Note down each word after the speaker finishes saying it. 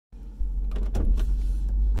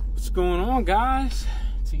going on, guys?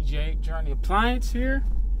 TJ Journey Appliance here.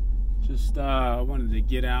 Just wanted to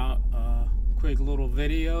get out a quick little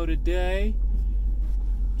video today.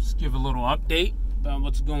 Just give a little update about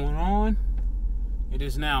what's going on. It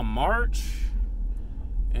is now March,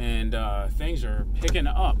 and things are picking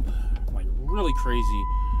up like really crazy.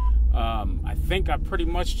 I think I pretty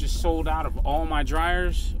much just sold out of all my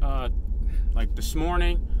dryers like this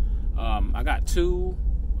morning. I got two.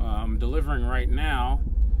 I'm delivering right now.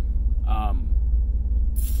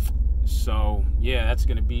 So yeah, that's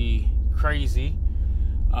gonna be crazy.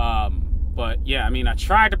 But yeah, I mean, I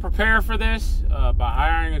tried to prepare for this by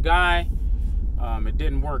hiring a guy. It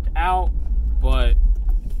didn't work out, but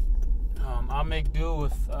I'll make do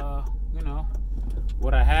with you know,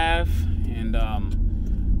 what I have, and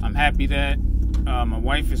I'm happy that my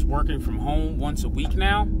wife is working from home once a week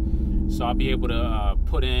now, so I'll be able to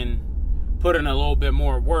put in a little bit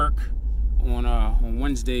more work on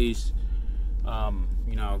Wednesdays,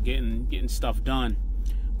 you know, getting stuff done.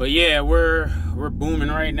 But yeah, we're booming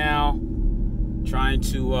right now. Trying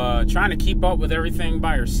to keep up with everything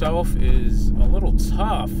by yourself is a little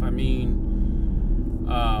tough. I mean,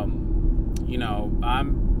 you know,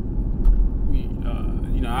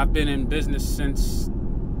 I've been in business since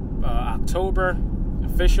October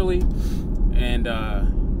officially, and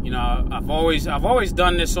you know, I've always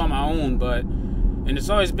done this on my own, and it's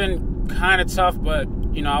always been kind of tough. But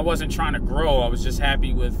you know, I wasn't trying to grow. I was just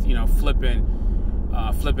happy with, you know, flipping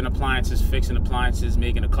appliances, fixing appliances,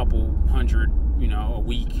 making a couple hundred, you know, a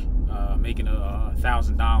week, making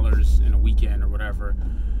 $1,000 in a weekend or whatever.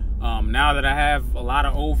 Now that I have a lot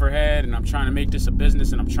of overhead and I'm trying to make this a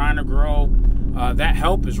business and I'm trying to grow, that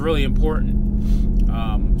help is really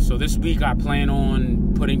important. So this week I plan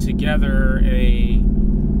on putting together a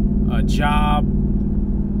job,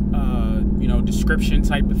 you know, description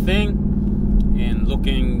type of thing, and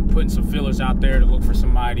putting some feelers out there to look for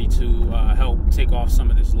somebody to help take off some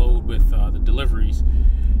of this load with the deliveries.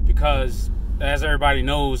 Because as everybody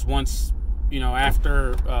knows, once, you know,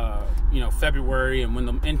 after you know, February, and when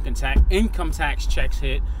the income tax checks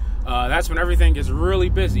hit, that's when everything gets really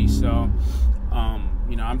busy. So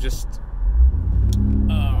you know, I'm just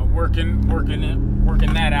working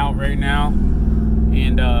that out right now,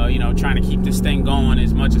 and you know, trying to keep this thing going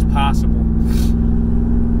as much as possible.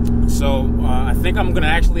 So I think I'm gonna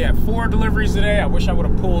actually have 4 deliveries today. I wish I would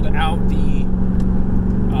have pulled out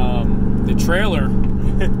the trailer,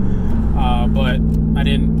 but I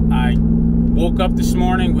didn't. I woke up this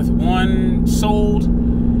morning with 1 sold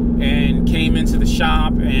and came into the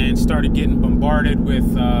shop and started getting bombarded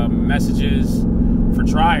with messages for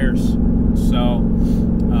dryers. So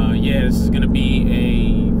yeah, this is gonna be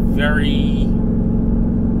a very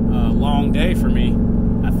long day for me.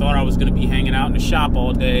 I thought I was gonna be hanging out in the shop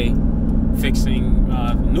all day fixing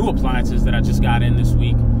new appliances that I just got in this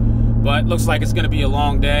week, but looks like it's gonna be a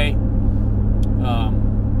long day.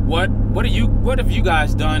 What have you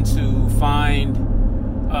guys done to find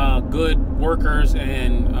good workers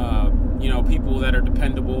and you know, people that are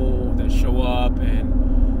dependable, that show up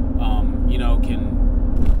and you know,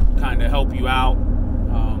 can kind of help you out,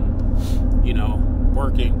 you know,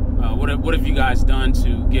 working? What have you guys done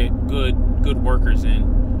to get good workers in?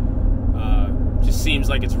 Just seems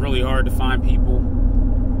like it's really hard to find people,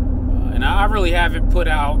 and I really haven't put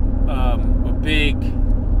out a big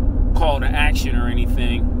call to action or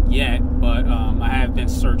anything yet, but I have been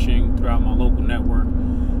searching throughout my local network.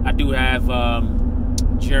 I do have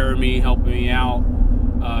Jeremy helping me out,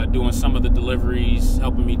 doing some of the deliveries,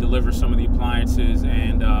 helping me deliver some of the appliances,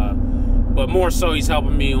 and but more so he's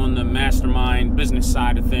helping me on the mastermind business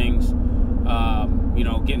side of things. You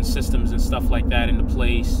know, getting systems and stuff like that into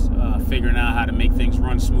place, figuring out how to make things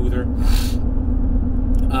run smoother.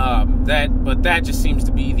 But that just seems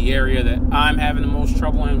to be the area that I'm having the most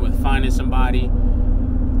trouble in, with finding somebody,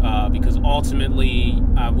 because ultimately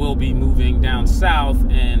I will be moving down south,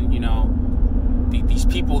 and you know, these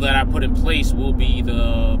people that I put in place will be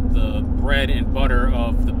the bread and butter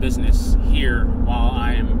of the business here while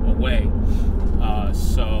I am away.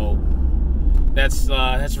 So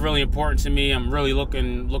that's really important to me. I'm really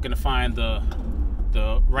looking to find the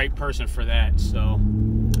right person for that. So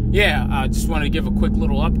yeah, I just wanted to give a quick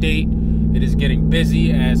little update. It is getting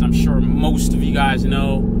busy, as I'm sure most of you guys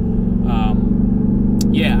know.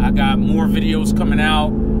 Yeah, I got more videos coming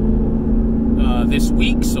out this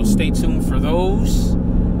week, so stay tuned for those.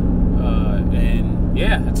 And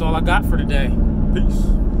yeah, that's all I got for today. Peace.